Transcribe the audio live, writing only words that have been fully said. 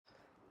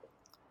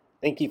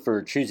Thank you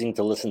for choosing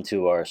to listen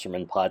to our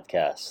sermon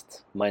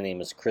podcast. My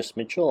name is Chris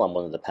Mitchell. I'm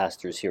one of the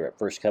pastors here at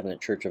First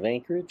Covenant Church of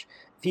Anchorage.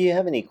 If you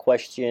have any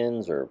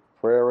questions or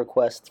prayer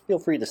requests, feel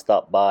free to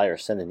stop by or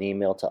send an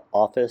email to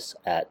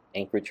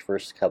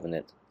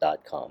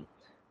office@anchoragefirstcovenant.com.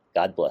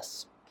 God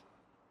bless.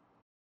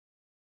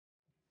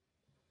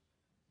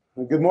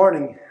 Good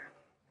morning.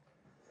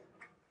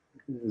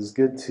 It is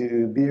good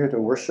to be here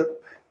to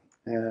worship,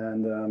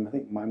 and I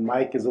think my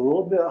mic is a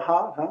little bit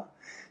hot, huh?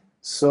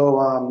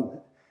 So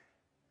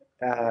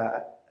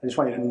I just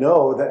want you to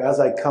know that as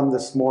I come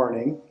this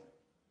morning,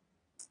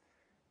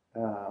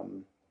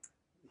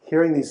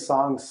 hearing these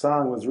songs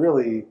sung was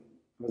really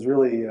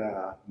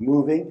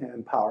moving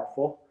and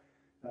powerful.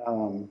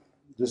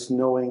 Just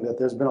knowing that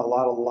there's been a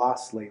lot of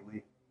loss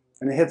lately,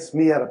 and it hits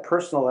me at a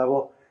personal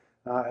level,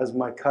 as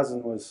my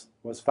cousin was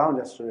found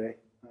yesterday,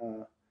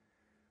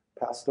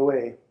 passed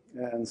away,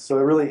 and so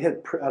it really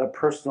hit at a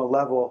personal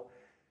level.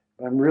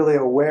 I'm really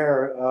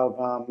aware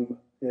of.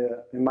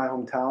 In my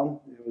hometown,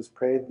 it was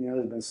prayed,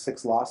 there's been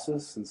 6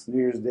 losses since New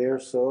Year's Day or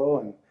so,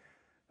 and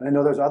I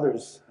know there's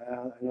others. I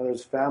know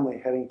there's family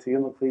heading to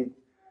Unalakleet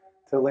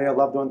to lay a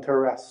loved one to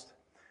rest.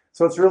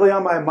 So it's really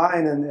on my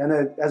mind, and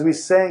as we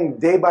sang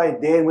day by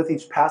day and with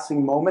each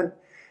passing moment,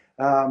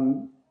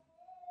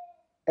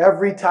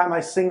 every time I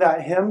sing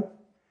that hymn,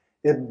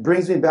 it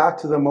brings me back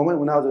to the moment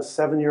when I was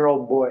a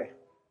 7-year-old boy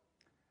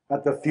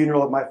at the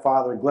funeral of my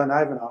father, Glenn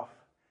Ivanoff.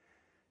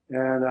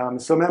 And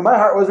so, man, my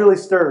heart was really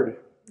stirred.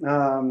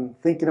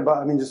 Thinking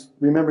about, just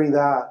remembering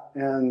that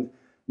and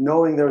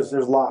knowing there's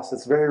loss.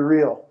 It's very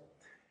real.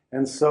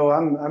 And so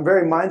I'm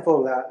very mindful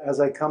of that as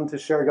I come to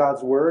share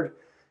God's word.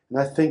 And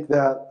I think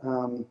that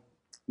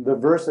the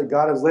verse that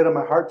God has laid on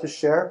my heart to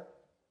share,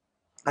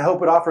 I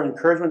hope it offer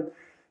encouragement,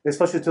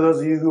 especially to those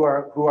of you who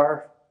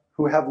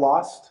have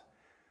lost,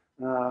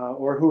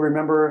 or who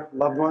remember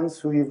loved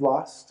ones who you've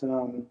lost,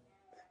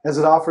 as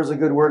it offers a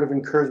good word of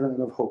encouragement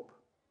and of hope.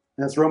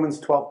 And it's Romans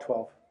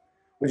 12:12.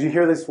 Would you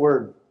hear this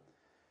word?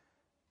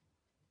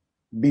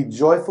 Be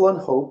joyful in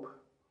hope,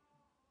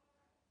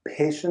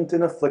 patient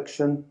in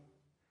affliction,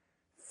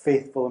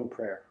 faithful in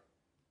prayer.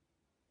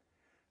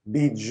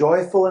 Be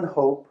joyful in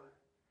hope,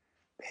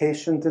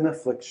 patient in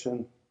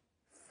affliction,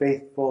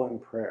 faithful in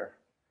prayer.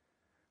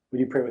 Would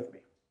you pray with me?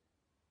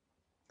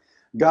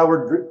 God,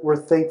 we're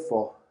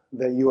thankful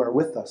that you are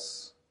with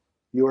us.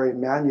 You are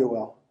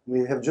Emmanuel.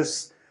 We have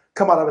just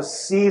come out of a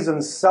season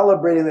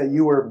celebrating that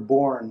you were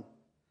born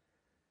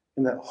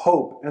and that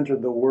hope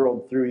entered the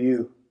world through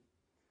you.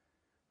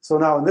 So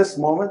now in this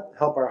moment,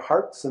 help our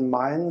hearts and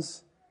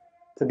minds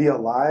to be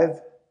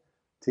alive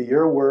to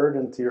your word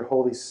and to your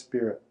Holy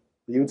Spirit.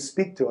 That you would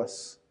speak to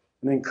us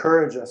and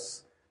encourage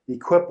us,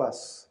 equip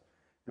us,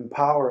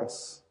 empower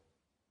us,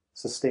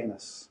 sustain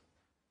us.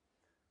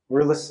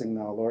 We're listening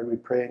now, Lord. We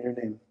pray in your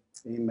name.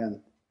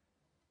 Amen.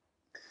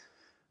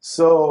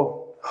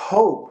 So,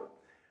 hope.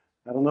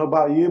 I don't know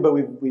about you, but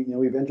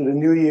we've entered a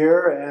new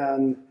year,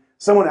 and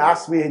someone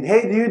asked me,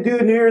 "Hey, do you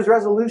do New Year's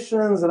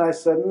resolutions?" And I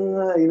said,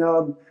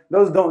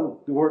 those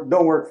don't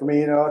work for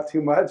me,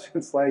 too much.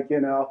 It's like,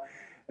 I'm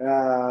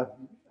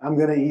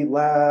going to eat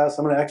less.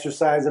 I'm going to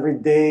exercise every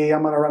day.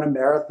 I'm going to run a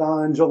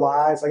marathon in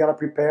July, so I got to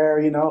prepare,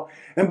 And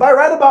by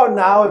right about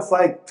now, it's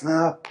like,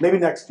 maybe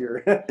next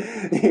year,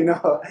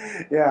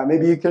 Yeah,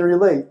 maybe you can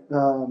relate.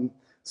 But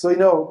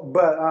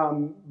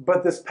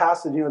this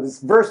passage, this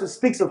verse, it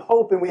speaks of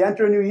hope, and we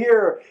enter a new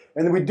year,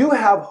 and we do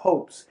have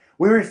hopes.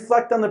 We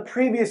reflect on the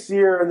previous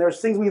year, and there's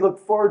things we look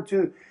forward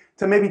to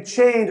maybe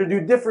change or do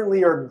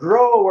differently or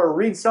grow or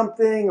read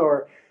something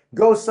or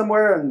go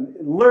somewhere and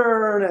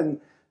learn.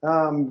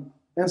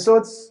 And so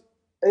it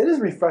is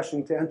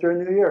refreshing to enter a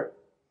new year.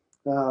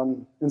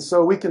 And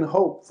so we can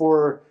hope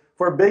for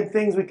big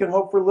things. We can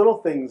hope for little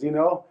things,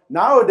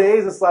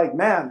 Nowadays, it's like,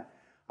 man,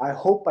 I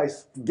hope I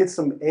get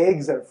some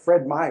eggs at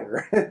Fred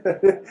Meyer,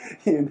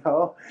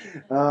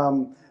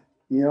 I'm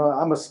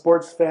a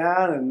sports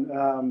fan, and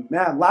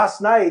man,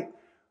 last night,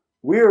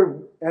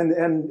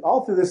 and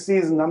all through this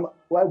season,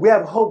 we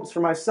have hopes for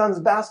my son's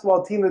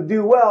basketball team to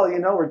do well.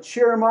 We're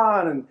cheering them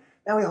on,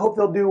 and we hope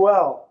they'll do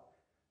well.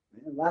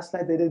 And last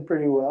night they did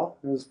pretty well.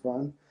 It was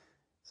fun.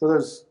 So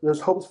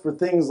there's hopes for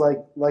things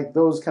like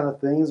those kind of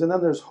things, and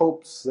then there's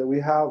hopes that we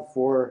have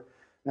for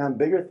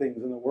bigger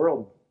things in the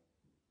world: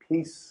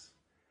 peace,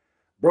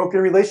 broken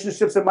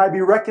relationships that might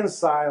be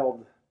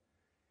reconciled,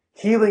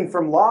 healing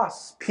from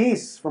loss,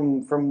 peace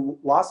from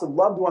loss of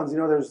loved ones.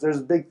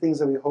 There's big things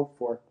that we hope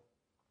for.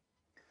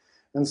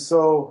 And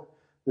so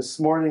this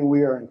morning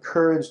we are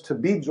encouraged to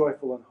be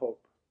joyful in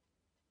hope.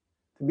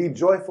 To be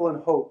joyful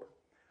in hope.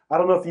 I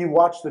don't know if you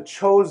watched The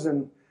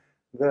Chosen,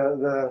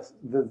 the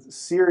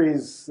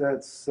series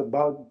that's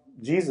about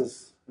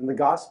Jesus and the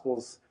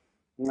Gospels.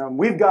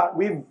 We've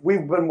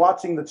been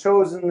watching The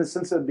Chosen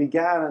since it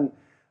began, and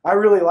I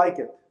really like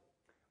it.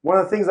 One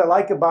of the things I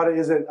like about it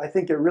is that I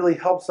think it really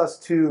helps us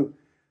to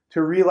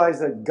realize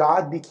that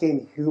God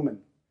became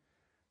human.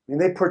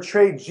 They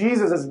portray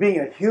Jesus as being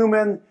a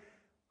human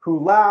who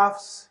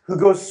laughs, who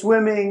goes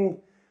swimming,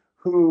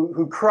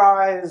 who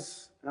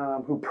cries,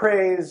 who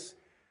prays,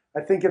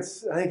 I think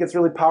it's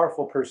really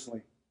powerful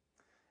personally.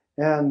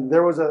 And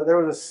there was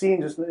a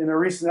scene just in a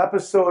recent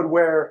episode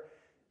where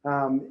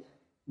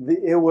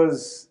it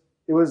was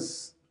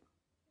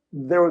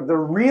the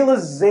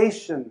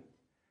realization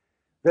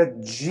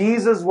that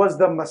Jesus was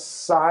the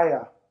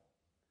Messiah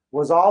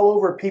was all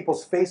over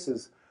people's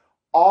faces.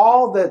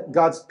 All that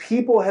God's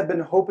people had been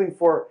hoping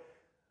for,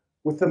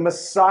 with the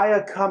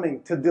Messiah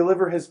coming to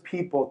deliver his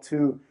people,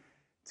 to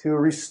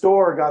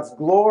restore God's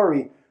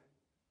glory,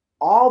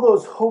 all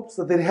those hopes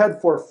that they'd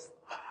had for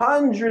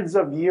hundreds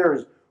of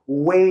years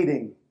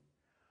waiting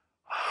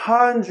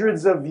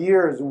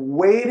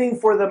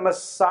for the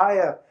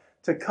Messiah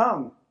to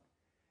come,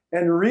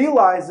 and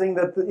realizing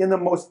that in the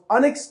most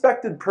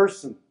unexpected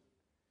person, it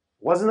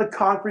wasn't a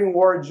conquering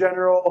war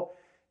general,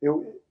 it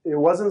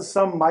wasn't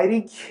some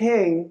mighty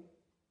king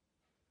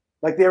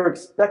like they were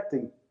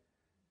expecting.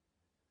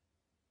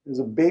 There's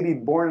a baby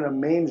born in a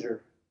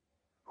manger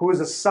who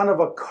was a son of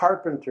a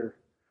carpenter,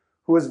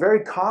 who was very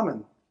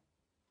common,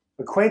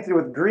 acquainted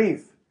with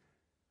grief.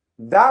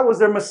 That was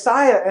their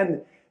Messiah.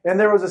 And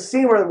there was a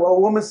scene where a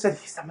woman said,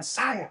 "He's the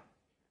Messiah.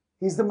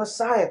 He's the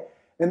Messiah."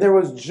 And there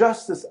was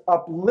just this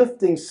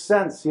uplifting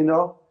sense, And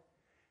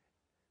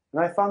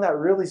I found that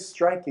really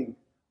striking.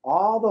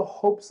 All the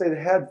hopes they'd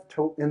had,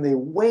 and they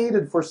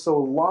waited for so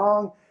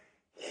long,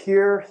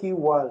 here he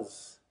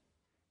was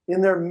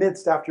in their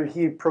midst after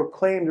he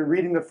proclaimed,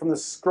 reading from the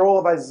scroll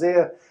of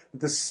Isaiah, that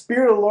the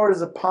Spirit of the Lord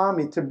is upon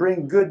me to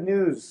bring good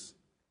news.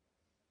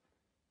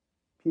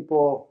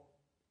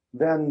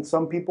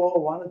 Some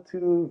people wanted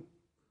to,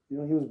 he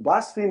was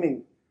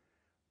blaspheming.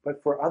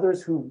 But for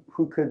others who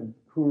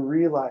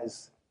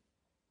realized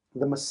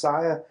the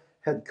Messiah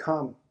had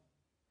come,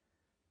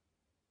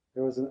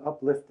 there was an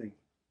uplifting.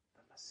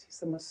 He's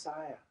the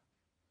Messiah.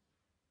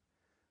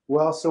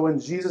 Well, so when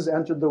Jesus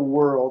entered the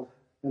world,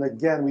 and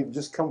again, we've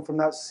just come from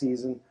that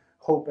season,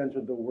 hope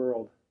entered the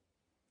world.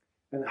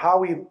 And how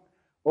we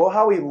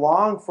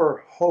long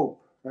for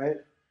hope, right?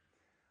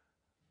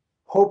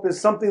 Hope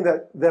is something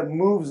that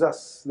moves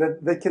us,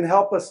 that can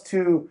help us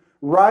to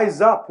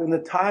rise up in the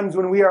times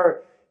when we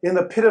are in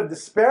the pit of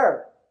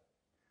despair.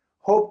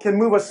 Hope can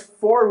move us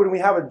forward when we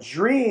have a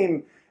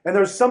dream and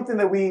there's something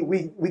that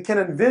we can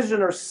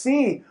envision or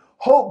see.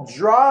 Hope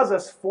draws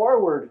us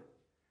forward.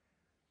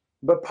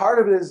 But part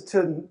of it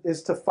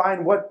is to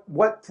find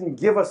what can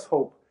give us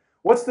hope.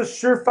 What's the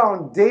sure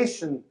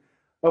foundation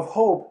of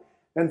hope?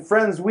 And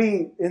friends,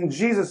 in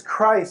Jesus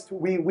Christ,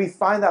 we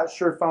find that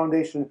sure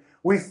foundation.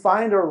 We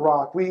find a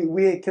rock.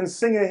 We can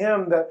sing a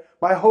hymn that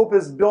my hope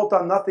is built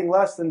on nothing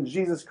less than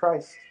Jesus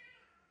Christ,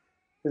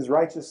 his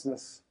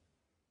righteousness.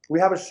 We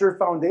have a sure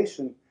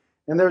foundation.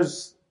 And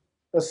there's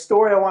a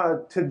story I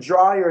want to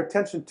draw your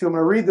attention to. I'm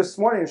going to read this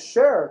morning and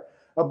share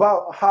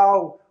about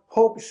how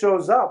hope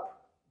shows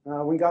up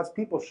when God's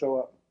people show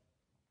up.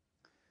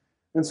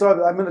 And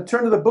so I'm going to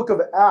turn to the book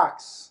of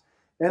Acts.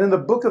 And in the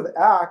book of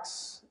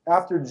Acts,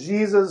 after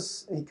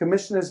Jesus, he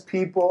commissioned his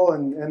people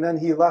and then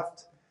he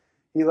left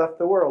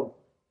the world.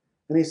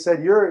 And he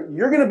said, you're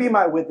going to be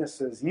my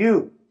witnesses.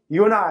 You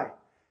and I.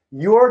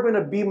 You're going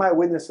to be my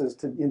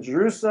witnesses in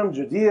Jerusalem,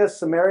 Judea,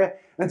 Samaria,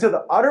 and to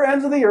the utter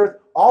ends of the earth,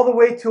 all the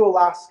way to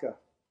Alaska.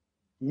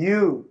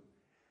 You.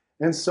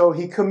 And so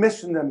he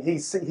commissioned them.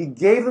 He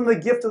gave them the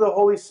gift of the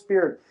Holy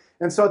Spirit.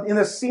 And so in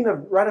the scene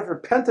of right after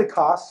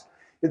Pentecost,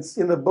 it's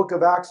in the book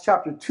of Acts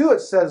chapter 2,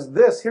 it says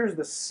this. Here's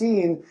the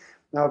scene,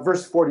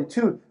 verse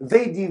 42.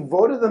 They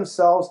devoted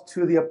themselves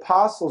to the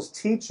apostles'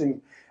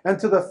 teaching and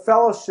to the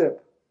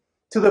fellowship,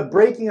 to the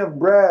breaking of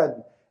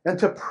bread, and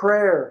to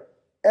prayer.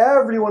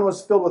 Everyone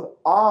was filled with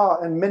awe,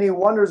 and many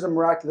wonders and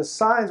miraculous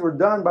signs were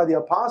done by the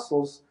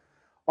apostles.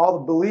 All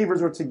the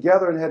believers were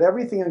together and had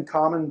everything in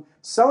common,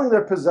 selling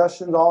their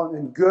possessions, all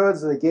in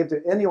goods that they gave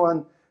to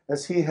anyone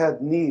as he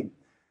had need.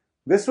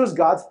 This was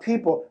God's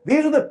people.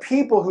 These are the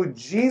people who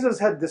Jesus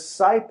had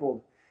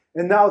discipled,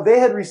 and now they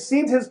had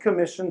received his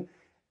commission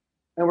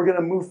and were going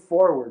to move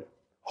forward.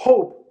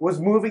 Hope was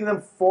moving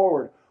them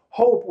forward.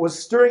 Hope was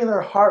stirring in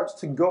their hearts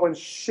to go and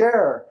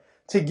share,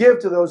 to give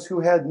to those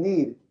who had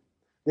need.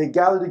 They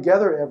gathered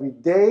together every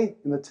day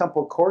in the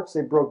temple courts.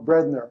 They broke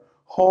bread in their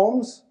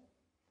homes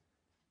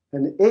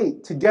and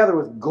ate together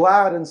with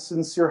glad and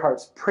sincere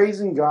hearts,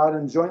 praising God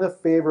and enjoying the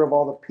favor of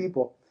all the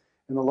people.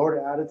 And the Lord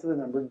added to the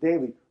number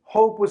daily.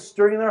 Hope was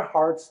stirring in their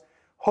hearts.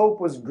 Hope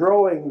was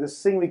growing,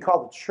 this thing we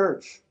call the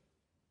church.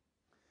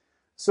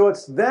 So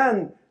it's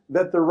then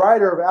that the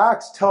writer of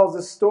Acts tells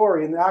this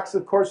story. And Acts,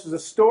 of course, is a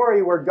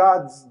story where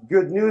God's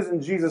good news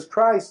in Jesus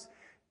Christ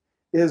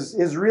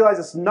is realized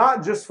it's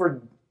not just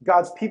for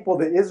God's people,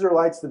 the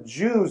Israelites, the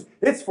Jews.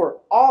 It's for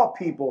all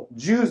people,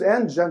 Jews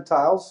and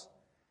Gentiles.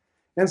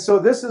 And so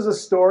this is a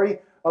story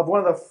of one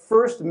of the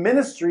first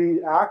ministry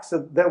acts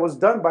that was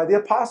done by the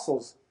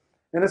apostles.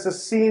 And it's a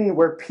scene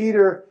where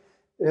Peter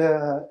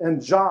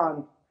and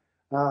John,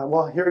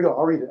 here we go.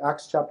 I'll read it.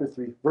 Acts chapter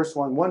 3, verse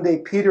 1. One day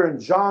Peter and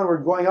John were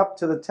going up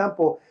to the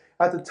temple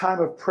at the time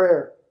of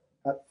prayer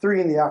at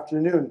 3 in the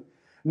afternoon.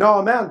 Now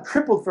a man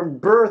crippled from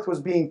birth was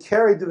being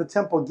carried to the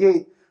temple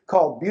gate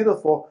called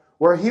Beautiful,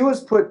 where he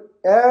was put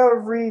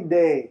every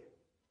day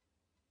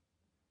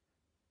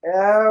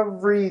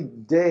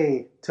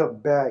to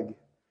beg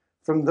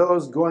from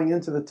those going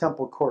into the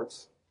temple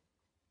courts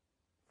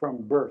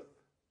from birth.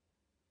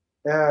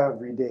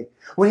 Every day.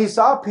 When he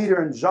saw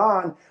Peter and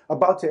John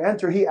about to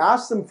enter, he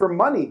asked them for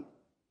money.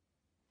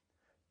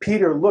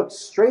 Peter looked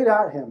straight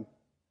at him,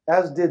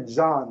 as did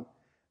John.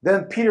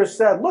 Then Peter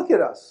said, "Look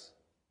at us."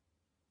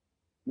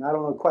 Now, I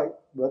don't know quite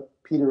what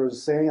Peter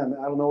was saying.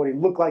 I don't know what he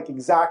looked like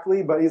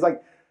exactly, but he's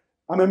like,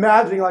 I'm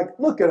imagining like,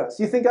 look at us.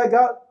 You think I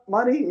got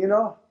money?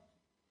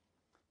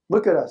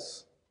 Look at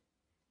us.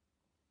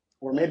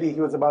 Or maybe he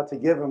was about to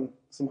give him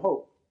some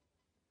hope.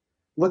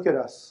 Look at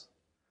us.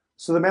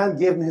 So the man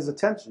gave him his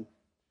attention,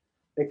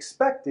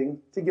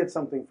 expecting to get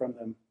something from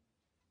them.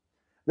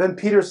 Then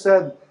Peter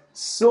said,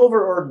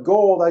 "Silver or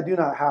gold I do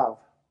not have.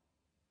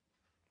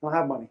 I don't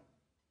have money.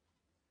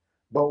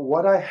 But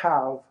what I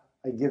have,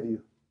 I give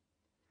you.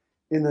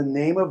 In the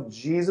name of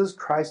Jesus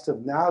Christ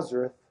of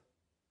Nazareth,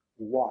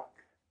 walk."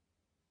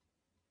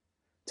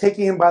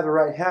 Taking him by the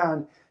right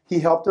hand, he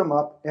helped him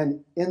up,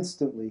 and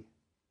instantly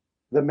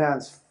the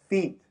man's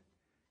feet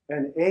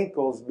and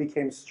ankles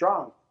became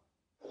strong.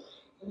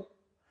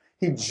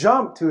 He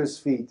jumped to his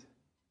feet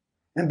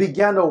and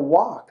began to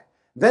walk.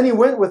 Then he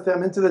went with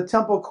them into the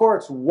temple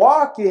courts,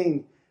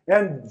 walking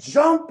and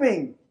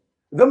jumping.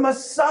 The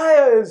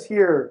Messiah is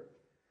here.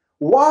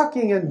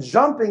 Walking and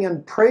jumping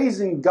and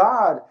praising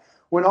God.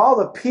 When all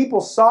the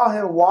people saw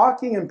him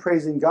walking and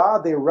praising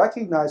God, they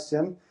recognized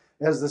him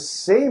as the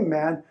same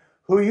man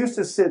who used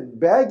to sit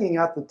begging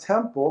at the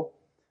temple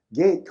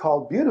gate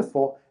called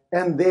Beautiful,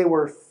 and they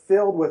were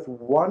filled with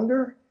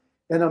wonder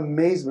and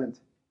amazement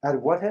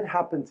at what had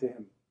happened to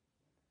him.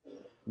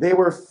 They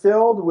were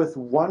filled with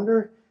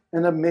wonder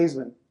and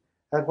amazement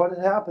at what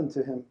had happened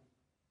to him.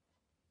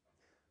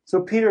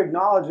 So Peter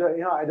acknowledged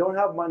that, I don't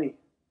have money,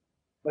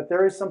 but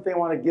there is something I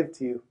want to give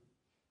to you.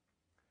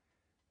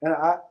 And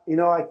I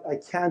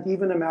can't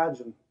even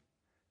imagine,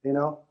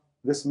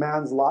 this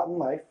man's lot in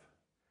life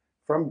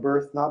from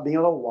birth, not being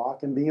able to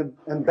walk and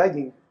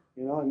begging,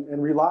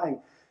 and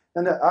relying.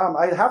 And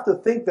I have to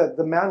think that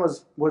the man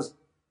was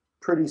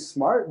pretty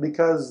smart,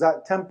 because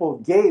that temple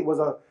gate was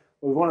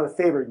one of the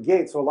favorite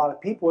gates, so a lot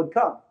of people would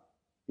come,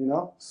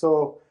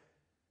 So,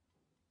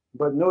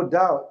 but no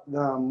doubt,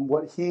 I'm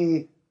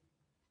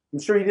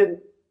sure he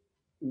didn't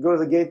go to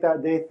the gate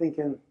that day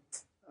thinking,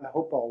 I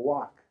hope I'll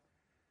walk.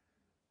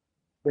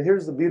 But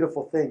here's the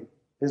beautiful thing,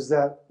 is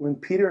that when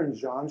Peter and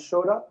John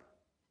showed up,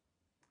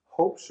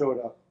 hope showed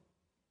up.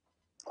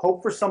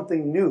 Hope for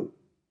something new.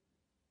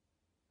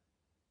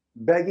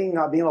 Begging,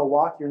 not being able to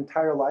walk your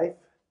entire life,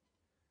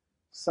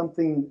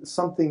 something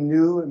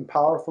new and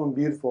powerful and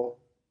beautiful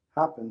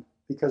happened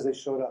because they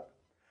showed up.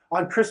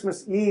 On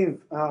Christmas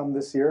Eve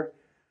this year,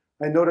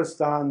 I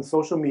noticed on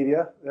social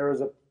media,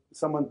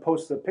 someone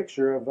posted a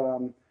picture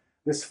of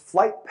this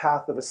flight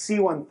path of a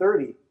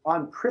C-130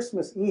 on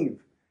Christmas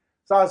Eve.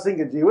 So I was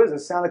thinking, gee whiz,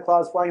 is Santa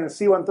Claus flying in a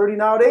C-130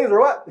 nowadays or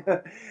what?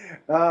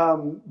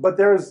 But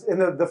there's, in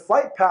the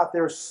flight path,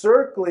 they were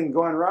circling,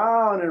 going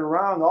round and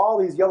around all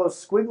these yellow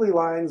squiggly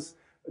lines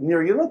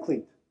near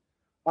Unalakleet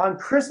on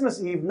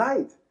Christmas Eve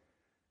night.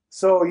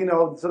 So,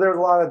 so there was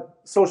a lot of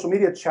social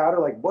media chatter,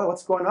 like, boy,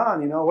 what's going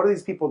on? What are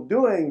these people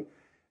doing?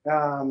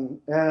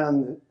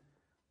 And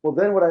well,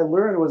 then what I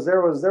learned was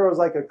there was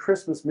like a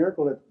Christmas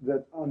miracle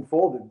that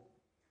unfolded.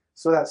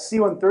 So that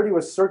C-130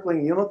 was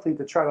circling Unalakleet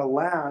to try to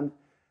land,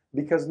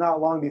 because not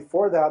long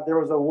before that, there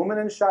was a woman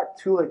in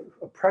Shaktoolik,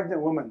 a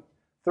pregnant woman,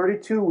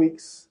 32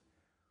 weeks,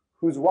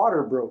 whose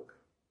water broke.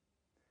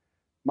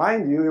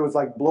 Mind you, it was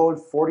like blowing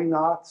 40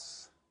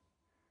 knots.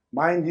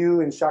 Mind you,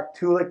 in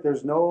Shaktoolik,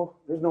 there's no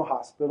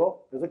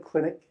hospital. There's a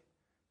clinic,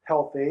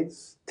 health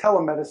aides,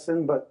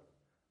 telemedicine, but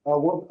a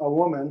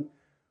woman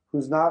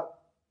who's not,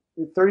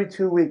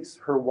 32 weeks,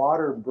 her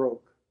water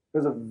broke. It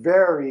was a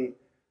very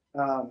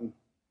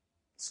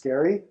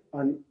scary,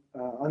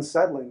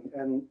 unsettling,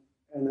 and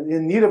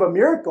in need of a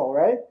miracle,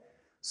 right?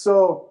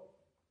 So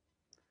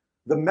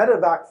the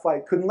medevac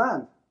flight couldn't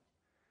land.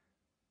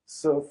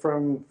 So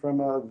from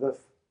the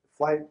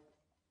flight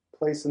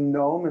place in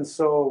Nome, and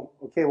so,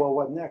 okay, well,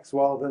 what next?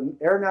 Well, the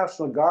Air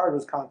National Guard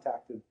was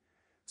contacted.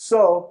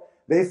 So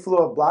they flew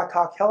a Black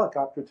Hawk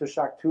helicopter to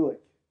Shaktoolik,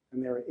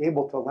 and they were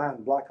able to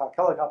land. Black Hawk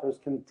helicopters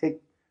can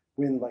take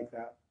wind like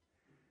that.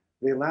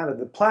 They landed.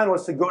 The plan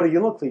was to go to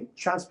Unalakleet,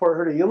 transport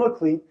her to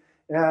Unalakleet,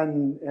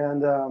 and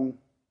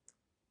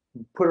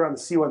put her on the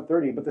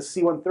C-130, but the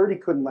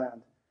C-130 couldn't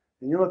land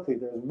in Unalakleet.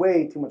 There was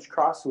way too much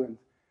crosswind.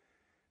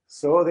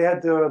 So they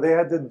had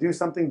to do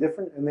something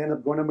different, and they ended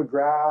up going to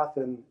McGrath,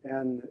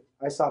 and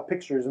I saw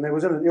pictures, and it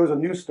was a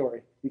news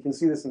story. You can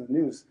see this in the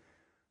news.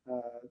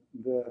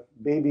 The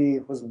baby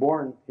was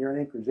born here in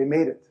Anchorage. They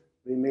made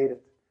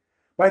it.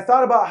 But I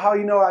thought about how,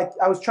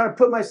 I was trying to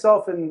put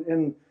myself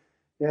in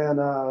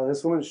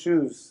this woman's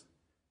shoes,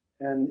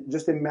 and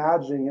just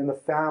imagining in the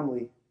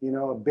family,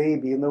 a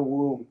baby in the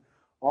womb,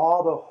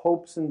 all the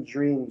hopes and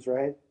dreams,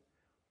 right?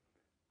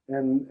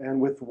 And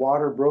with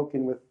water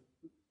broken, with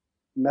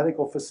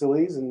medical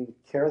facilities and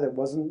care that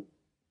wasn't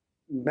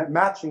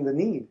matching the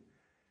need.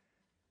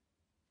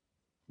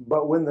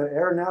 But when the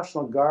Air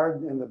National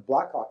Guard and the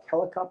Black Hawk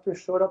helicopter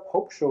showed up,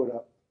 hope showed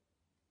up.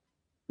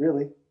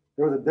 Really,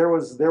 there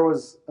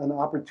was an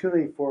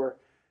opportunity for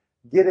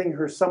getting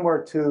her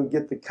somewhere to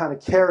get the kind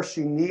of care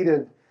she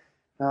needed.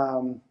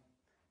 And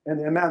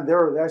man,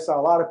 I saw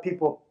a lot of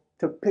people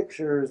took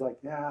pictures, like,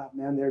 yeah,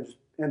 man,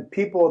 and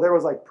people, there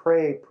was like,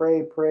 pray,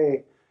 pray,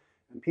 pray.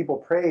 And people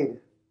prayed.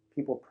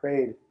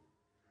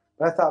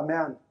 But I thought,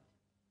 man,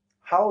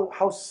 how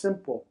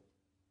simple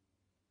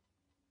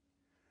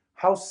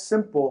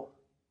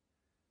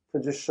to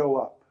just show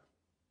up.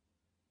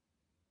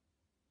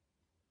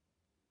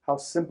 How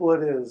simple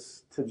it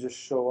is to just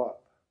show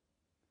up.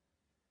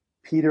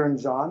 Peter and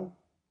John,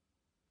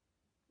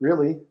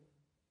 really,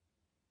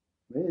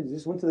 they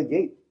just went to the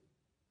gate.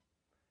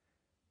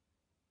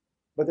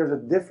 But there's a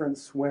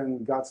difference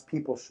when God's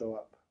people show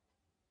up.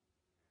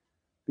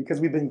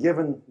 Because we've been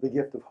given the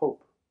gift of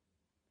hope.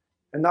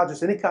 And not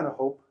just any kind of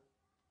hope,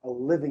 a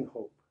living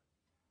hope.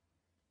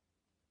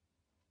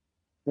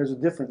 There's a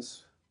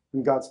difference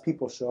when God's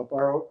people show up.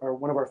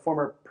 One of our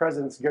former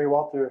presidents, Gary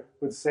Walter,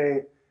 would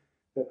say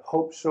that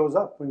hope shows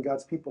up when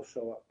God's people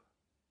show up.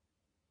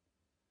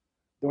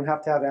 Don't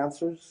have to have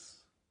answers.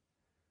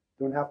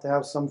 Don't have to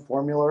have some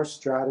formula or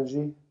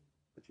strategy,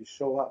 but you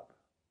show up.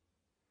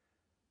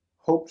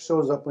 Hope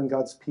shows up when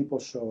God's people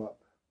show up.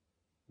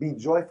 Be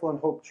joyful in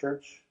hope,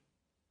 church,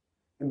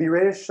 and be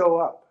ready to show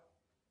up.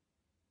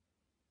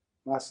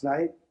 Last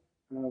night,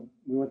 we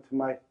went to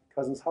my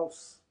cousin's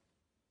house.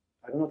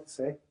 I don't know what to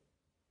say.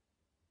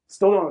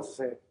 Still don't know what to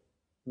say.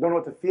 Don't know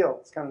what to feel.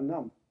 It's kind of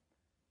numb.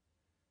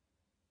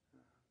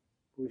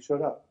 We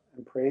showed up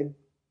and prayed.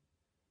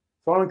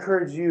 So I want to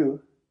encourage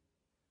you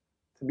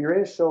to be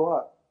ready to show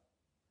up.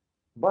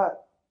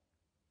 But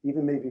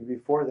even maybe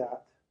before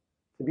that,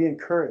 to be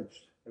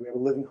encouraged that we have a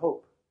living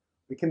hope.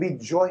 We can be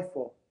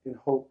joyful in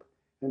hope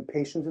and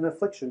patient in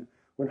affliction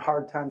when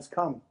hard times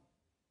come.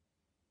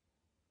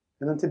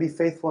 And then to be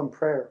faithful in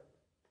prayer.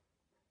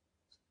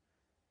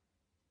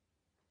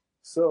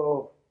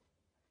 So,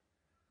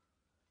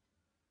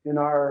 in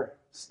our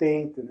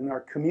state and in our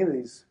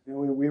communities,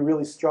 we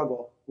really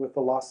struggle with the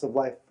loss of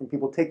life from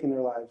people taking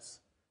their lives.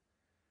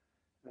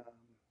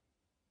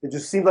 It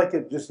just seems like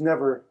it just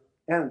never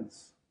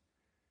ends.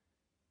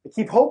 I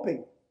keep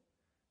hoping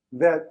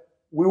that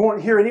we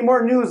won't hear any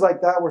more news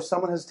like that where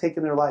someone has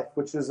taken their life,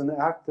 which is an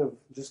act of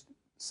just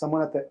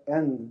someone at the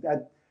end,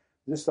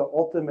 just the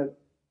ultimate,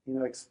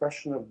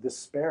 expression of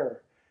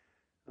despair.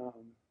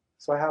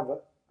 So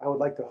I would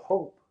like to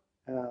hope.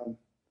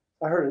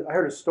 I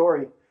heard a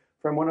story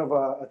from one of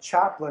a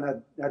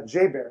chaplain at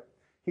J-Bear.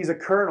 He's a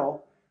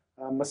colonel,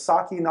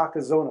 Masaki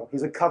Nakazono.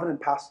 He's a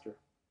covenant pastor.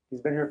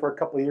 He's been here for a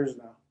couple of years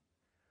now.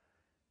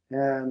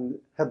 And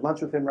had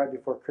lunch with him right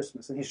before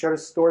Christmas. And he shared a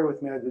story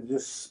with me that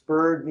just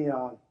spurred me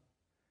on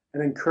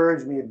and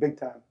encouraged me big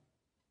time.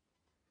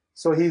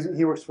 So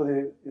he works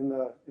in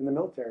the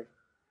military,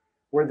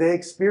 where they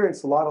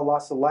experience a lot of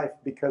loss of life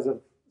because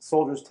of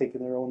soldiers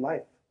taking their own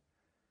life.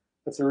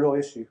 That's a real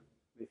issue.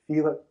 They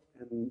feel it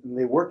and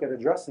they work at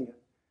addressing it.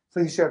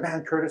 So he shared,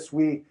 man, Curtis,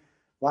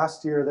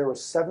 last year there were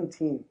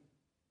 17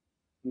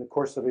 in the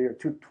course of a year,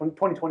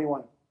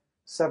 2021,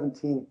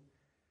 17.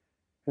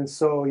 And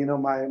so,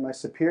 my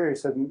superior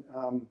said,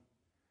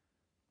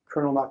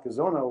 Colonel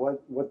Nakazono,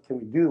 what can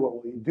we do? What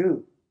will you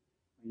do?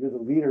 You're the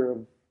leader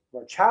of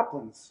our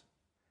chaplains.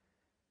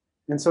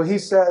 And so he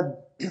said,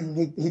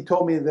 he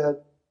told me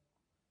that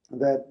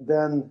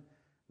then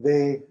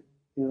they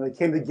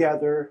came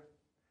together,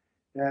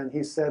 and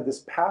he said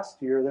this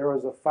past year there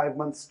was a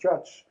 5-month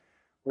stretch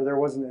where there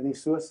wasn't any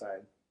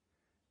suicide.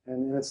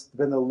 And it's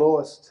been the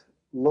lowest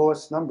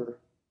number.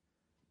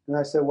 And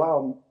I said,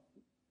 wow,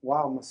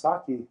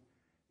 Masaki,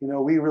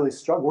 we really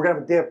struggle. We're going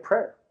to have a day of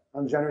prayer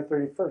on January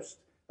 31st.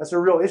 That's a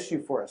real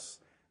issue for us.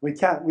 We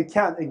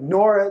can't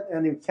ignore it,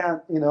 and you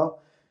can't,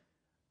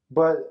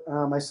 But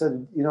I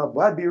said,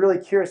 I'd be really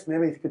curious,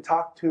 maybe if you could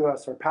talk to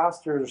us or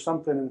pastors or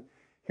something and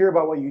hear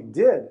about what you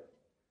did.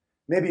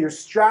 Maybe your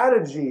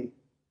strategy.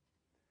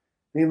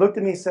 And he looked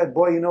at me and said,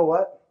 boy, you know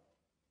what?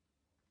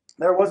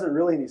 There wasn't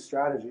really any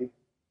strategy.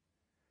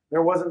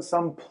 There wasn't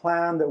some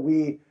plan that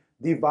we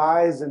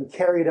devised and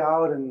carried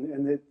out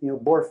and it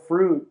bore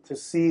fruit to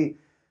see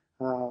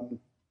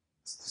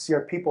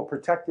our people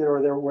protected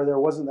where there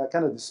wasn't that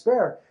kind of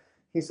despair.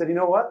 He said, you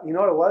know what? You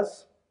know what it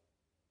was?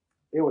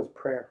 It was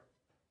prayer.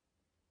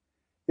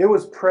 It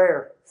was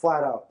prayer,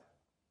 flat out.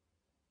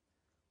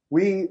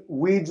 We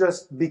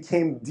just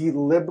became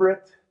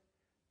deliberate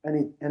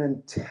and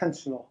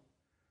intentional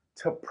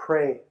to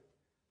pray,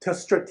 to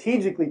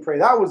strategically pray.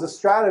 That was a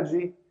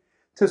strategy,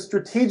 to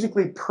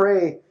strategically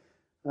pray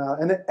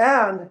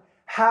and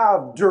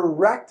have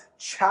direct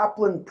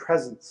chaplain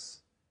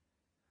presence.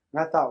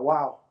 And I thought,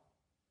 wow,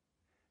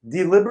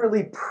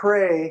 deliberately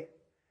pray,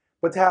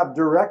 but to have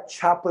direct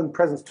chaplain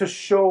presence, to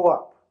show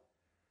up.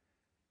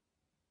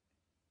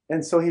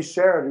 And so he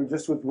shared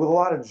just with a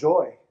lot of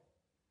joy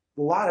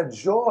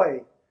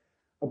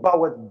about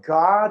what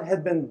God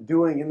had been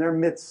doing in their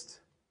midst.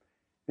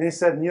 And he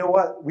said, you know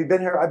what,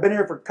 I've been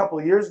here for a couple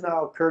of years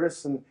now,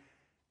 Curtis, and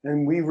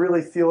and we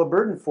really feel a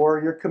burden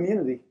for your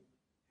community,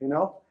 you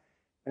know?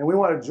 And we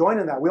want to join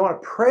in that. We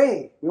want to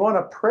pray. We want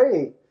to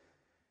pray.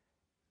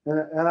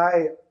 And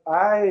I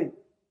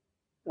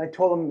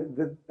told him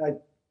that I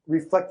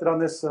reflected on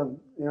this, a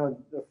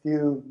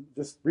few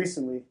just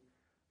recently.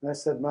 And I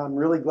said, "Mom, I'm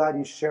really glad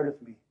you shared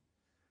with me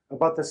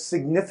about the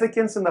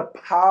significance and the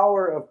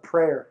power of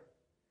prayer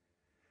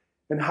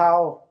and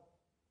how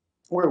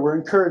we're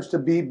encouraged to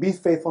be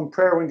faithful in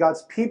prayer when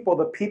God's people,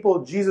 the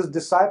people Jesus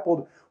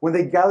discipled, when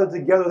they gathered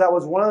together, that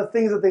was one of the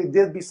things that they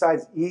did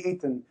besides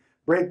eat and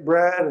break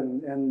bread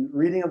and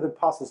reading of the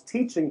apostles'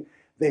 teaching.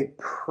 They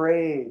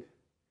prayed.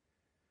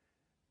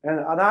 And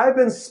I've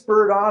been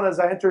spurred on as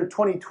I entered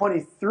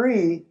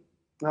 2023,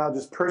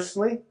 just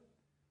personally,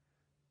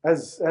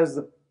 as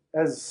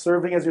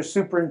serving as your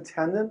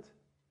superintendent,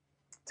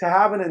 to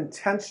have an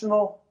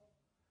intentional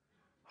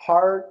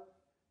heart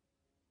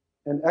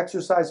and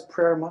exercise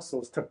prayer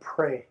muscles, to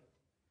pray,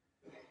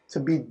 to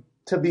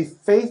be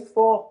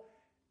faithful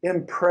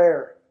in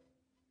prayer.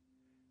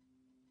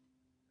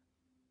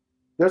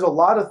 There's a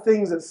lot of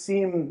things that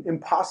seem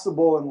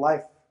impossible in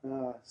life,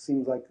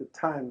 seems like at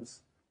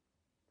times,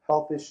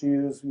 health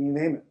issues, you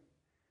name it.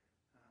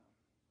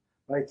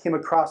 I came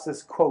across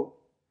this quote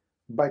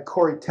by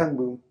Corrie ten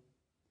Boom,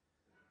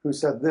 who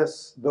said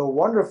this: "The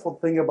wonderful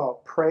thing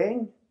about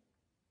praying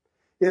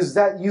is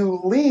that you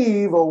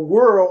leave a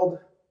world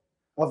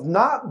of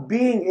not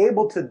being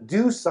able to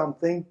do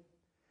something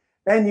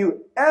and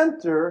you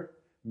enter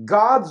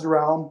God's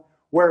realm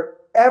where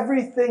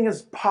everything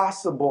is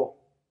possible."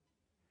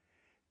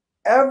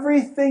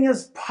 Everything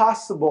is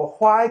possible.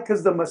 Why?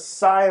 Because the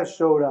Messiah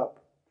showed up.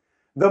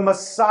 The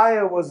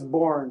Messiah was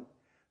born.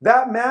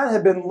 That man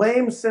had been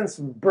lame since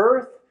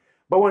birth,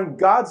 but when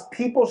God's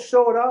people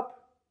showed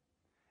up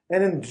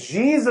and in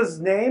Jesus'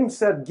 name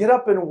said, "Get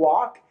up and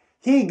walk,"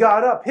 he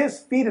got up. His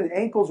feet and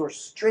ankles were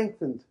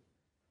strengthened.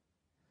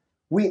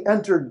 We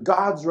enter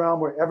God's realm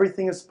where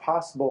everything is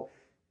possible.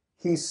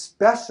 He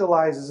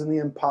specializes in the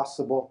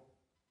impossible.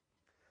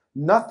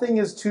 Nothing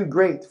is too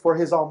great for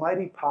his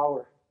almighty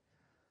power.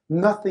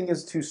 Nothing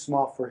is too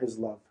small for his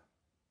love.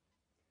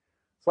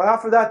 So I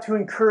offer that to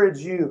encourage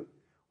you,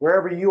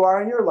 wherever you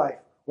are in your life,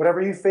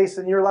 whatever you face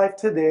in your life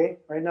today,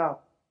 right now,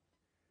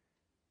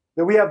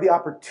 that we have the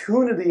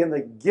opportunity and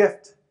the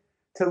gift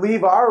to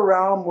leave our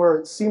realm where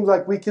it seems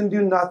like we can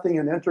do nothing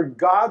and enter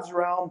God's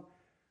realm,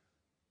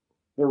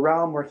 the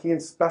realm where he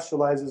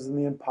specializes in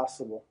the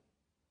impossible.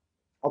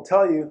 I'll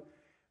tell you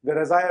that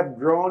as I have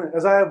grown,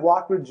 as I have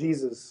walked with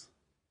Jesus,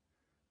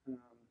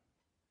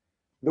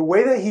 the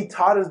way that he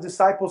taught his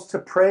disciples to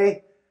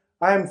pray,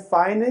 I am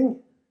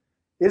finding,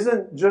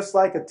 isn't just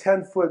like a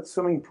 10-foot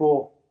swimming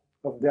pool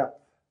of depth.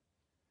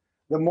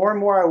 The more and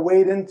more I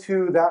wade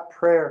into that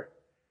prayer,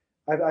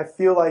 I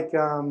feel like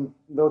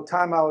the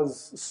time I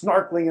was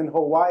snorkeling in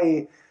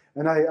Hawaii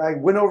and I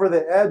went over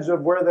the edge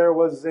of where there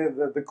was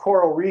the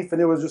coral reef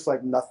and it was just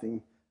like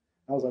nothing.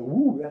 I was like,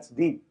 "Woo, that's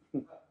deep."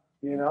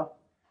 You know?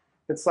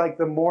 It's like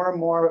the more and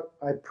more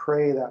I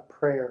pray that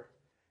prayer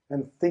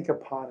and think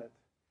upon it,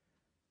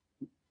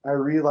 I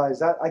realize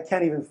that I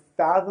can't even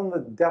fathom the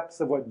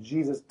depths of what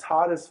Jesus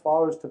taught his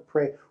followers to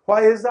pray.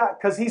 Why is that?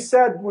 Because he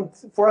said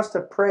for us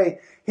to pray,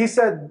 he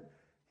said,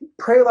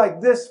 "Pray like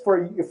this,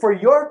 for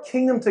your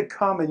kingdom to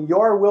come and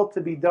your will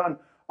to be done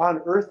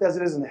on earth as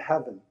it is in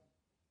heaven."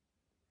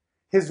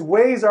 His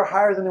ways are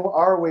higher than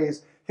our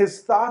ways.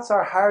 His thoughts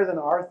are higher than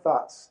our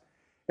thoughts.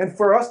 And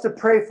for us to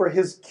pray for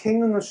his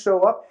kingdom to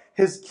show up,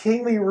 his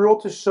kingly rule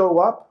to show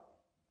up,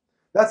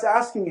 that's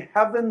asking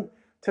heaven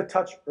to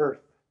touch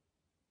earth.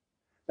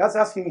 That's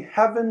asking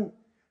heaven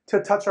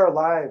to touch our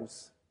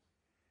lives.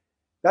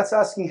 That's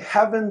asking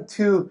heaven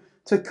to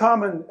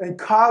come and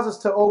cause us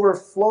to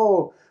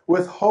overflow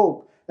with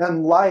hope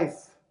and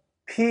life,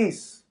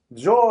 peace,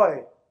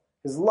 joy,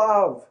 his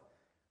love.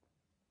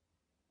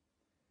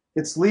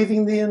 It's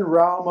leaving the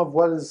realm of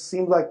what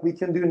seems like we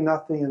can do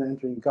nothing and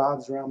entering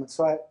God's realm. And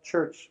so,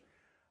 church,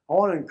 I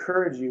want to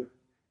encourage you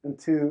and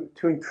to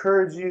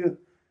encourage you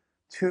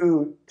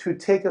to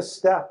take a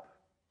step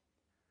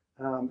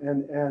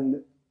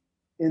and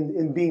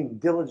in being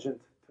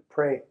diligent to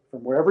pray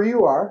from wherever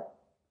you are.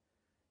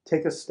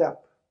 Take a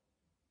step.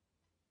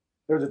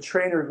 There's a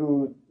trainer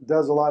who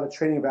does a lot of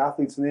training of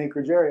athletes in the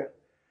Anchorage area,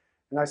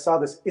 and I saw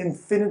this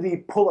infinity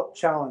pull-up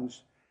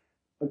challenge.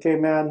 Okay,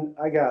 man,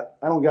 I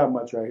don't got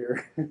much right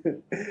here.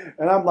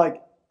 And I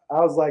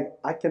was like,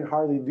 I can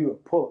hardly do a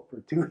pull-up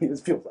for 2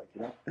 years, feels like,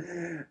 you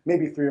know,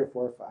 maybe 3 or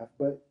 4 or 5.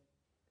 But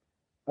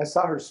I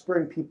saw her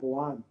spurring people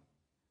on.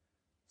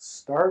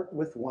 Start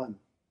with one.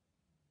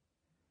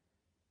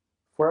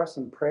 For us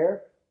in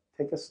prayer,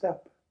 take a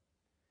step.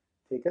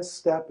 Take a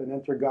step and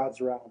enter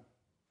God's realm.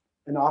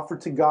 And offer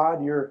to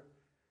God your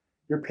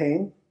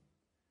pain.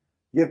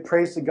 Give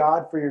praise to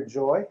God for your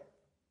joy.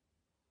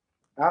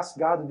 Ask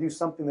God to do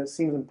something that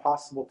seems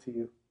impossible to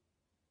you.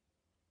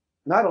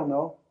 And I don't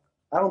know.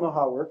 I don't know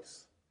how it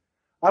works.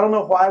 I don't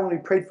know why when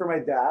we prayed for my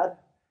dad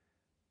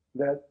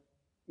that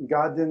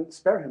God didn't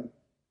spare him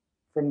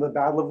from the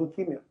battle of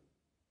leukemia.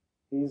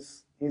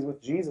 He's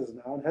with Jesus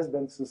now and has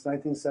been since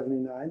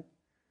 1979.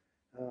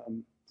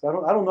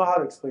 So I don't know how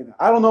to explain that.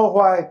 I don't know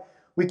why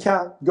we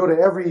can't go to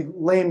every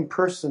lame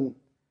person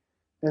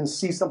and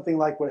see something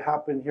like what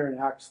happened here in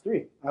Acts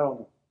 3. I don't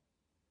know.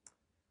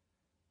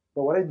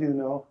 But what I do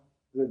know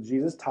is that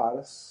Jesus taught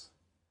us.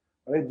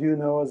 What I do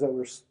know is that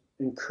we're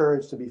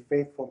encouraged to be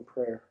faithful in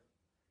prayer.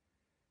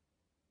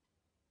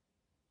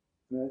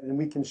 And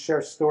we can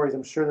share stories.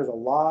 I'm sure there's a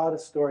lot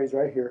of stories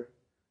right here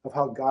of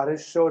how God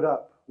has showed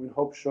up when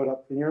hope showed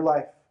up in your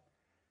life.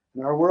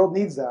 And our world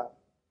needs that.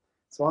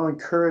 So I want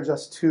to encourage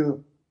us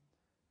to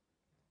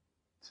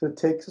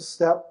take a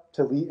step,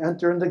 to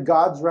enter into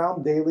God's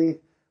realm daily.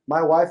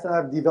 My wife and I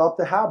have developed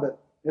a habit.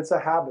 It's a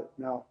habit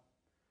now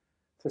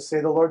to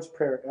say the Lord's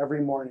Prayer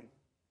every morning.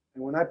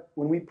 And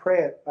when we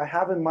pray it, I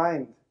have in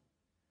mind,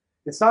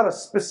 it's not a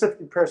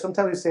specific prayer.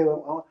 Sometimes we say,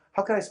 well,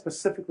 how can I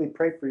specifically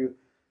pray for you?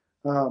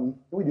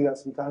 We do that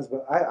sometimes,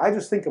 but I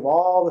just think of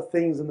all the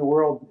things in the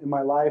world in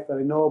my life that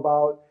I know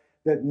about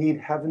that need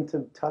heaven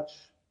to touch,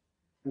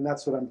 and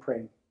that's what I'm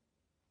praying.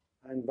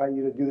 I invite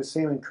you to do the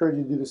same. I encourage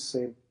you to do the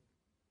same.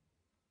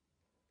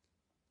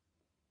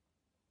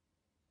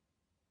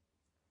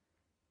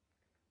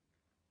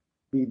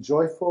 Be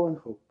joyful in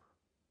hope,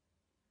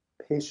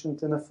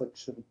 patient in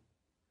affliction,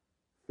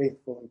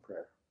 faithful in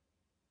prayer.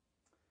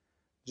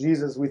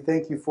 Jesus, we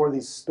thank you for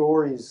these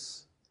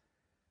stories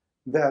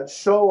that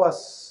show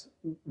us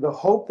the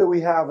hope that we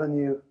have in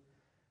you,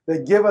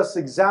 that give us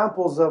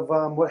examples of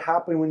what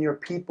happened when your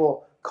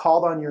people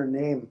called on your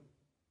name.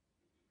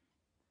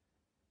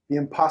 The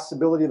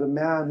impossibility of a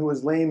man who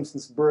was lame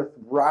since birth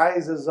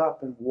rises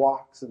up and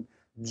walks and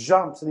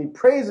jumps and he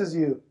praises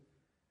you.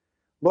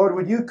 Lord,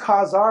 would you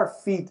cause our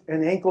feet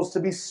and ankles to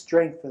be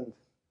strengthened?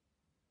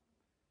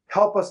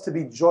 Help us to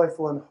be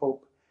joyful in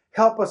hope.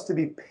 Help us to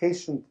be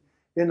patient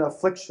in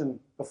affliction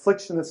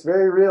that's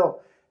very real.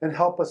 And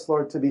help us,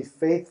 Lord, to be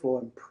faithful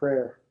in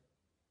prayer.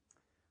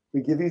 We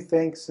give you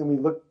thanks and we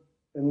look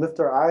and lift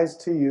our eyes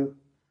to you,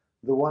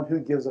 the one who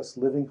gives us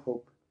living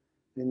hope.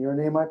 In your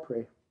name I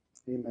pray.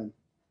 Amen.